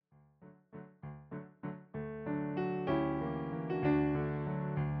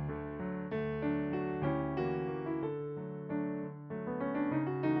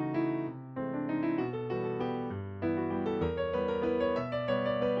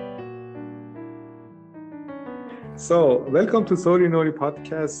Welcome to Sori Nori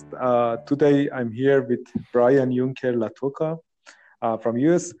podcast. Today, I'm here with Brian Juncker Latoka from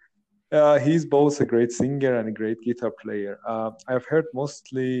US. He's both a great singer and a great guitar player. I've heard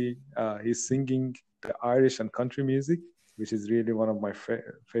mostly he's singing the Irish and country music, which is really one of my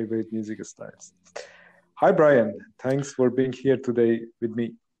favorite music styles. Hi, Brian. Thanks for being here today with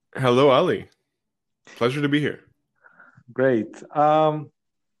me. Hello, Ali. Pleasure to be here. Great.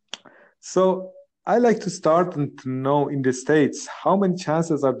 I like to start and to know in the States, how many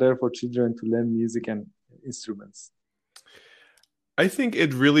chances are there for children to learn music and instruments? I think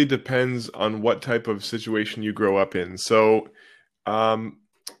it really depends on what type of situation you grow up in. I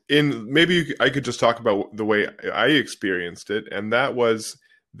could just talk about the way I experienced it, and that was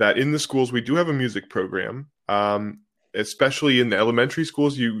that in the schools we do have a music program, especially in the elementary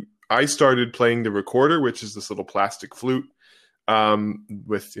schools. I started playing the recorder, which is this little plastic flute.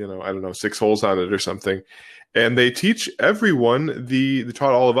 With, 6 holes on it or something. And they teach everyone, they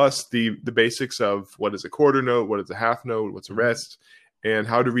taught all of us the basics of what is a quarter note, what is a half note, what's a rest, and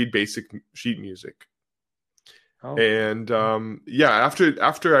how to read basic sheet music. Oh. And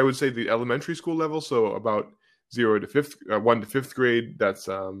after I would say the elementary school level, so about 1 to 5th grade, that's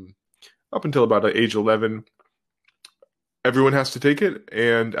up until about age 11, everyone has to take it,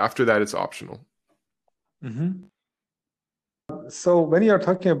 and after that it's optional. Mm-hmm. So when you are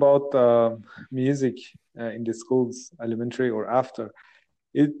talking about music in the schools, elementary or after,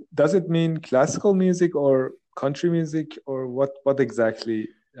 does it mean classical music or country music, or what exactly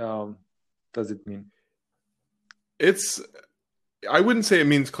does it mean? I wouldn't say it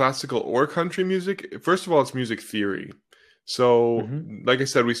means classical or country music. First of all, it's music theory. So, Like I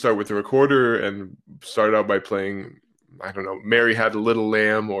said, we start with the recorder and start out by playing, Mary Had a Little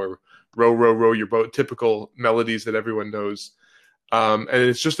Lamb or Row, Row, Row Your Boat, typical melodies that everyone knows. And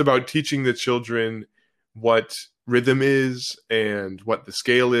it's just about teaching the children what rhythm is and what the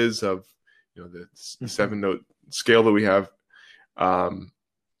scale is of, the 7-note scale that we have. That's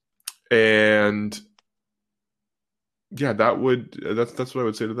what I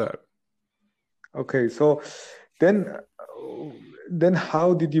would say to that. Okay. So then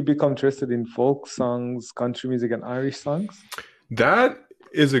how did you become interested in folk songs, country music, and Irish songs? That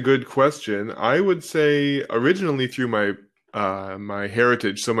is a good question. I would say originally through my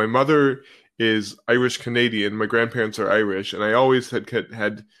heritage. So my mother is Irish Canadian. My grandparents are Irish, and I always had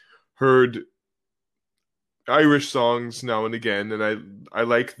heard Irish songs now and again. And I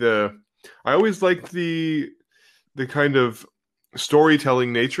always liked the kind of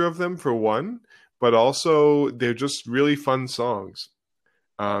storytelling nature of them, for one, but also they're just really fun songs.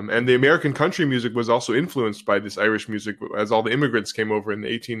 And the American country music was also influenced by this Irish music as all the immigrants came over in the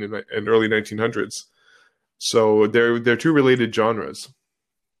 18 and early 1900s. So they're two related genres.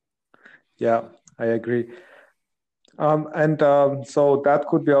 Yeah, I agree. So that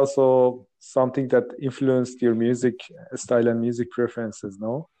could be also something that influenced your music style and music preferences,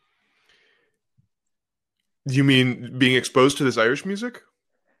 no? You mean being exposed to this Irish music?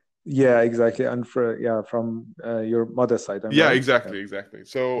 Yeah, exactly. And from your mother's side. Right? Exactly.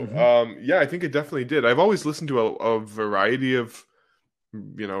 So, I think it definitely did. I've always listened to a variety of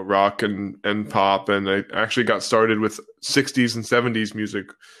rock and pop, and I actually got started with 60s and 70s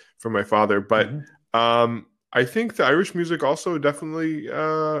music from my father. But I think the Irish music also definitely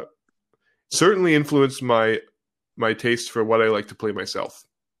certainly influenced my taste for what I like to play myself.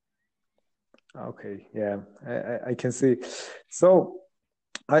 Okay, yeah, I can see. So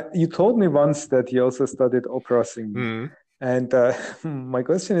you told me once that you also studied opera singing. And my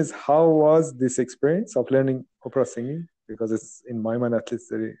question is, how was this experience of learning opera singing? Because it's, in my mind at least,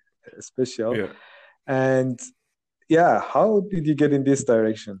 very special. Yeah. And how did you get in this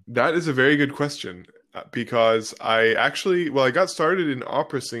direction? That is a very good question, because I got started in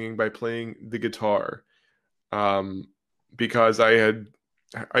opera singing by playing the guitar, because I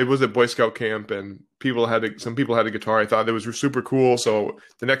was at Boy Scout camp and some people had a guitar. I thought it was super cool. So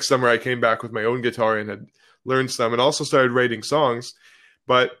the next summer I came back with my own guitar and had learned some, and also started writing songs.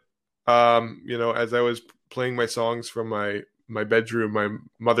 But as I was playing my songs from my bedroom, my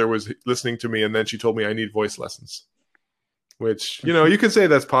mother was listening to me, and then she told me I need voice lessons, which, you can say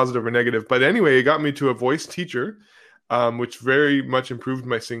that's positive or negative. But anyway, it got me to a voice teacher, which very much improved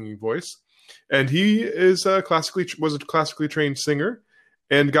my singing voice. And he was a classically trained singer,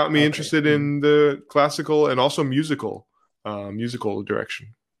 and got me interested in the classical and also musical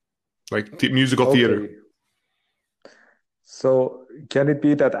direction, like musical theater. So can it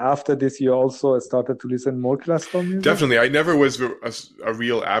be that after this you also started to listen more classical music? Definitely. I never was a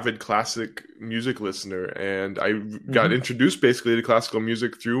real avid classic music listener, and I got introduced basically to classical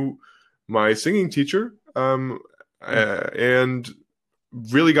music through my singing teacher. and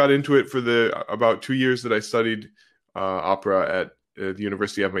really got into it for the about 2 years that I studied opera at the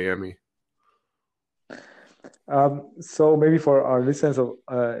University of Miami. So maybe for our listeners,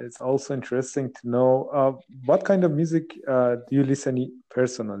 it's also interesting to know what kind of music do you listen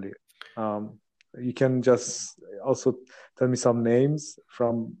personally? You can just also tell me some names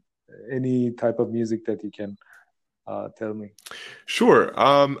from any type of music that you can tell me. Sure.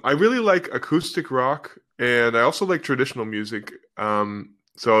 I really like acoustic rock, and I also like traditional music.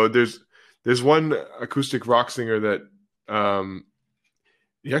 So there's one acoustic rock singer that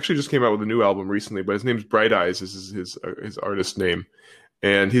he actually just came out with a new album recently, but his name's Bright Eyes. This is his artist name,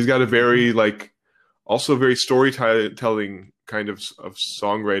 and he's got a very also very storytelling kind of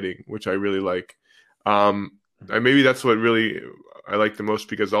songwriting, which I really like. And maybe that's what really I like the most,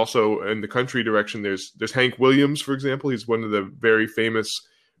 because also in the country direction, there's Hank Williams, for example. He's one of the very famous,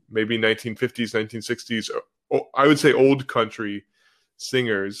 maybe 1950s, 1960s, I would say old country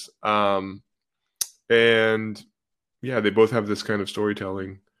singers. And yeah, they both have this kind of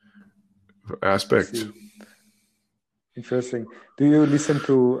storytelling aspect. Interesting. Do you listen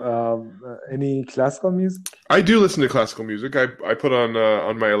to any classical music? I do listen to classical music. I put on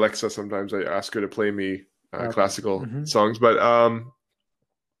my Alexa sometimes. I ask her to play me classical songs, but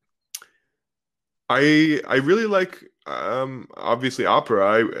I really like obviously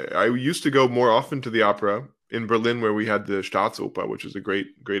opera. I used to go more often to the opera in Berlin, where we had the Staatsoper, which is a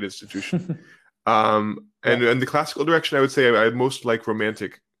great institution. And the classical direction, I would say I most like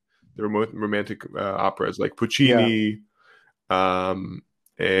romantic operas like Puccini, and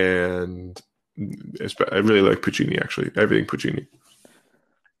I really like Puccini, actually, everything Puccini.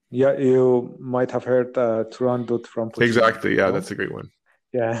 Yeah, you might have heard Turandot from Puccini. Exactly, yeah, that's a great one.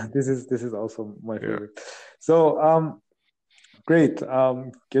 Yeah, this is also my favorite. So great.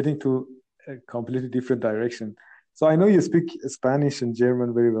 Getting to a completely different direction. So I know you speak Spanish and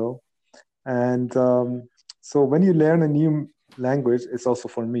German very well. And so when you learn a new language, it's also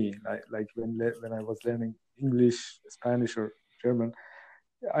for me, like when I was learning English, Spanish, or German,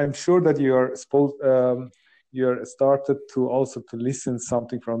 I'm sure that you're started to also to listen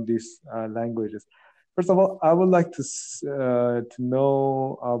something from these languages. First of all, I would like to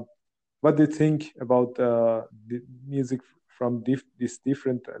know what do you think about the music from these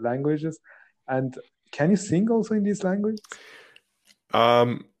different languages, and can you sing also in these languages?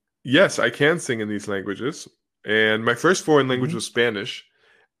 Yes, I can sing in these languages, and my first foreign language was Spanish.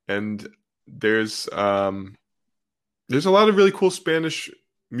 And there's a lot of really cool Spanish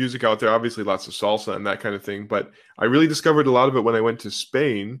music out there. Obviously, lots of salsa and that kind of thing. But I really discovered a lot of it when I went to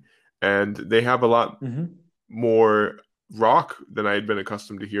Spain, and they have a lot more rock than I had been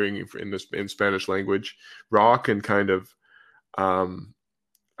accustomed to hearing in Spanish language. Rock and kind of a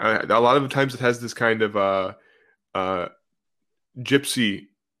lot of the times it has this kind of gypsy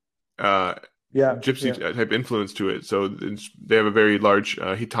type influence to it. So they have a very large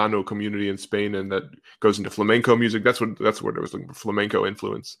Gitano community in Spain, and that goes into flamenco music. That's what I was looking for, flamenco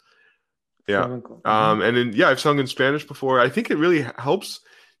influence. Yeah. Flamenco. And then I've sung in Spanish before. I think it really helps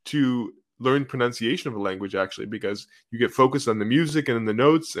to learn pronunciation of a language, actually, because you get focused on the music and the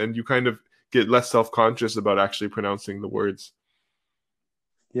notes, and you kind of get less self-conscious about actually pronouncing the words.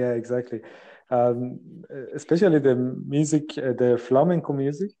 Yeah, exactly. Especially the music, the flamenco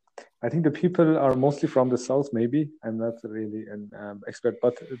music. I think the people are mostly from the south. Maybe I'm not really an expert,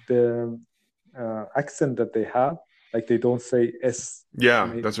 but the accent that they have, like they don't say S.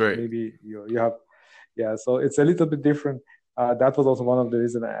 Yeah, that's right. Maybe you have, so it's a little bit different. That was also one of the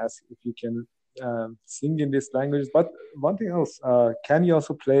reasons I asked if you can sing in these languages. But one thing else, can you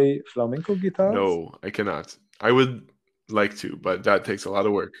also play flamenco guitar? No, I cannot. I would like to, but that takes a lot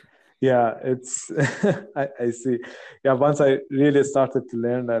of work. Yeah, it's I see. Yeah, once I really started to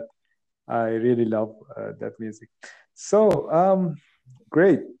learn that, I really love that music. So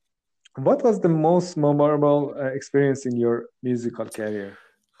great. What was the most memorable experience in your musical career?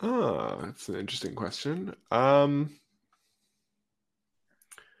 Oh, that's an interesting question.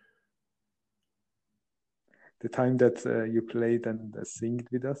 The time that you played and sing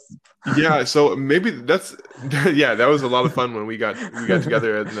with us. Yeah, so maybe that's that was a lot of fun when we got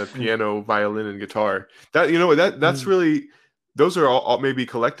together at the piano, violin, and guitar. That's really, those are all maybe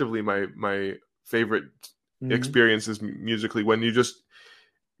collectively my favorite experiences musically, when you just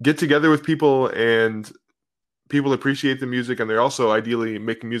get together with people and people appreciate the music, and they're also ideally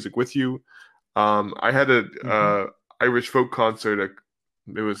making music with you. I had a Irish folk concert.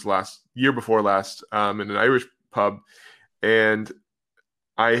 It was year before last in an Irish pub, and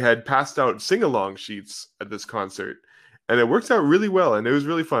I had passed out sing-along sheets at this concert, and it worked out really well, and it was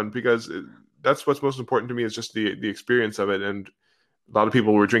really fun because that's what's most important to me, is just the experience of it. And a lot of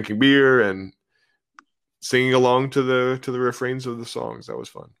people were drinking beer and singing along to the refrains of the songs. That was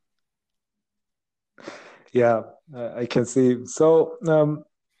fun. Yeah, I can see. So,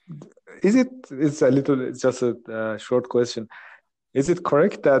 it's just a short question. Is it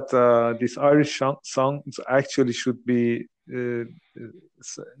correct that these Irish songs actually should be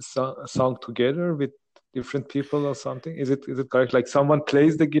sung together with different people or something? Is it correct? Like someone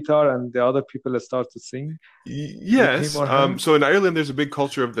plays the guitar and the other people start to sing with him Yes. or her? So in Ireland, there's a big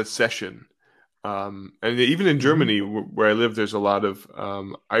culture of the session. And even in Germany, where I live, there's a lot of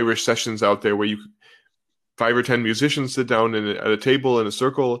Irish sessions out there where 5 or 10 musicians sit down at a table in a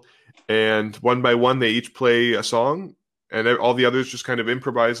circle, and one by one they each play a song, and all the others just kind of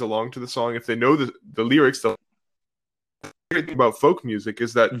improvise along to the song. If they know the lyrics, the great thing about folk music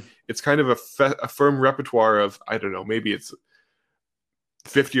is that it's kind of a firm repertoire of, I don't know, maybe it's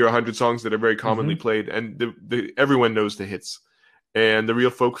 50 or 100 songs that are very commonly played, and everyone knows the hits. And the real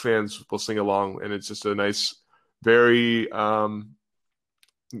folk fans will sing along, and it's just a nice, very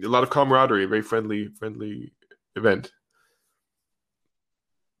a lot of camaraderie, a very friendly event.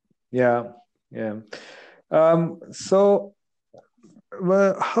 Yeah, yeah. So,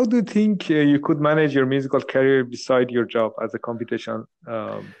 well, how do you think you could manage your musical career beside your job as a computational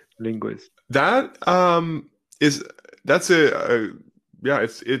linguist? It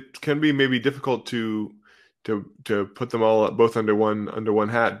can be maybe difficult to put them all both under one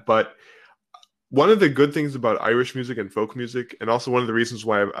hat. But one of the good things about Irish music and folk music, and also one of the reasons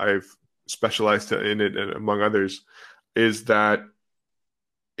why I've specialized in it, and among others, is that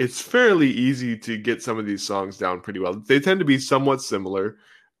it's fairly easy to get some of these songs down pretty well. They tend to be somewhat similar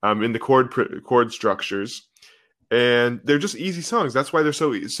in the chord structures, and they're just easy songs. That's why they're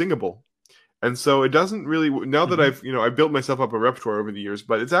so singable. And so it doesn't really, now that I've built myself up a repertoire over the years,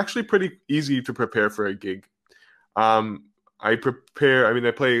 but it's actually pretty easy to prepare for a gig. I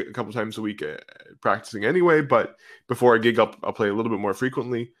play a couple times a week practicing anyway, but before a gig, I'll play a little bit more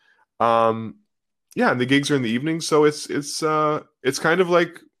frequently. And the gigs are in the evening, so it's kind of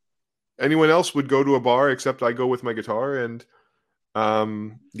like anyone else would go to a bar, except I go with my guitar and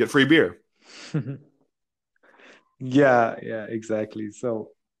get free beer. Yeah, exactly.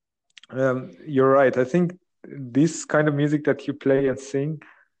 So you're right. I think this kind of music that you play and sing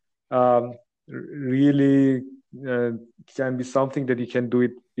really can be something that you can do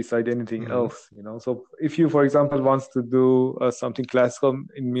it beside anything else, So if you, for example, wants to do something classical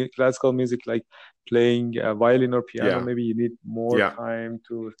in classical music, like playing violin or piano, maybe you need more time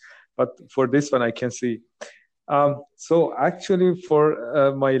to. But for this one, I can see. So actually,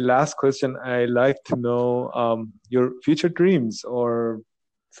 for my last question, I like to know your future dreams or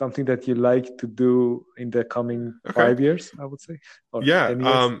something that you like to do in the coming 5 years, I would say. Or 10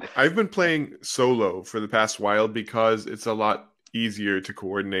 years. I've been playing solo for the past while because it's a lot easier to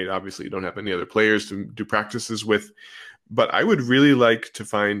coordinate. Obviously, you don't have any other players to do practices with. But I would really like to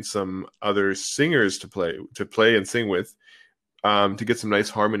find some other singers to play and sing with, to get some nice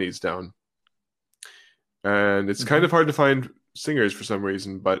harmonies down. And it's kind of hard to find singers for some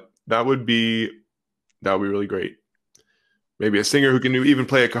reason, but that would be really great. Maybe a singer who can even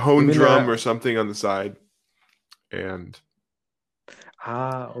play a cajon drum or something on the side. And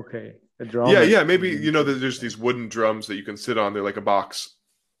okay. A drum. Yeah. Maybe there's these wooden drums that you can sit on. They're like a box,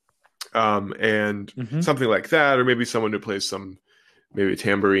 and something like that, or maybe someone who plays maybe a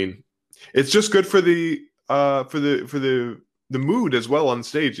tambourine. It's just good for the mood as well on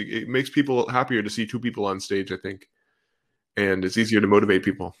stage. It makes people happier to see two people on stage, I think, and it's easier to motivate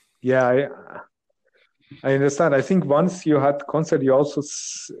people. Yeah, I understand. I think once you had concert, you also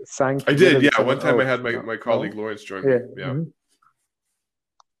sang. I did, yeah. One time I had my colleague Lawrence join me.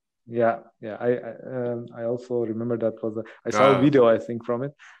 Yeah. Yeah. I also remember that I saw a video, I think, from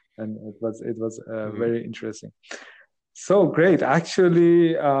it, and it was very interesting. So great.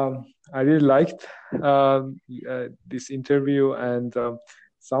 Actually, I really liked this interview, and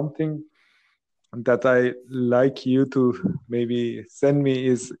something that I like you to maybe send me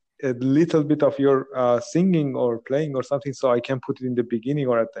is a little bit of your singing or playing or something, so I can put it in the beginning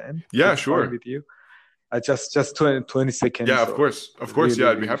or at the end. Yeah, sure. With you, just 20 seconds. Yeah, of course. Really,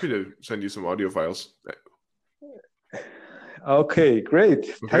 yeah, I'd be happy to send you some audio files. Okay, great.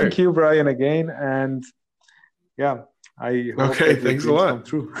 Okay. Thank you, Brian, again, and yeah, I hope thanks a lot. Come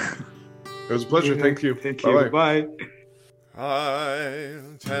true. It was a pleasure. Thank you. Thank you. Bye.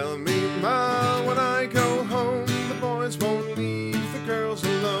 I'll tell me, Ma, when I go home, the boys won't leave the girls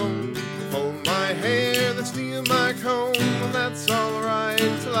alone. Pull my hair, then steal my comb, well, that's alright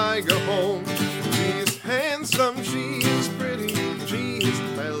till I go home. She's handsome, she's pretty, she's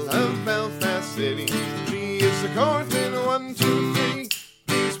the belle of Belfast. courting 1, 2, 3.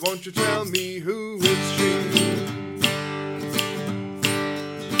 Please won't you tell me who is she?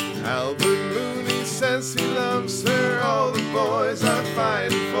 Albert Mooney says he loves her. All the boys are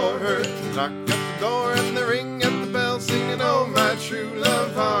fighting for her. Knock at the door and they ring at the bell, singing, oh my true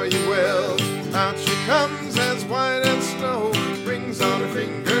love, are you well? Out she comes as white as snow, rings on her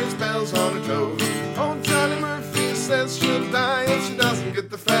fingers, bells on her toes. Oh, Johnny Murphy says she'll die if she doesn't get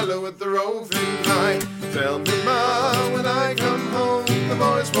the fellow with the roving eye. Tell me, Ma, when I come home, the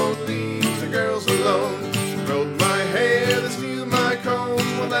boys won't leave the girls alone. Rolled my hair, they steal my comb,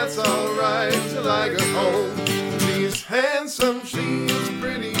 well that's alright till I go home. She's handsome, she is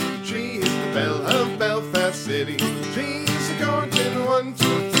pretty, she is the belle of Belfast City. She's a courting 1,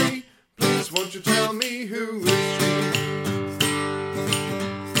 2, 3. Please won't you tell me who is she?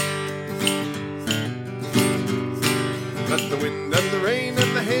 Let the wind and the rain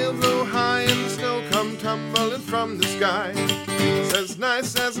and the hail blow high and the snow come tumbling from the sky. She's as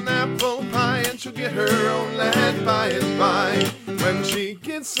nice as an apple pie and she'll get her own lad by and by. When she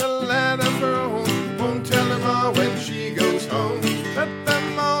gets a lad of her own, won't tell her Ma when she goes home. Let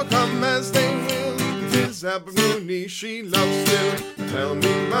them all come as they will, 'tis Albert Mooney she loves still. Tell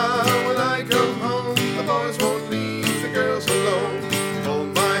me, Ma, when I go home, the boys won't leave the girls alone. Pull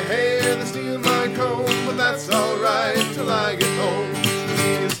my hair, they steal my comb, but that's alright till I get home. She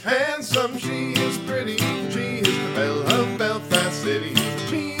is handsome, she is pretty, she is the belle of Belfast City.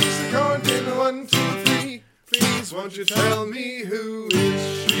 She's the courting 1, 2, 3. Please won't you tell me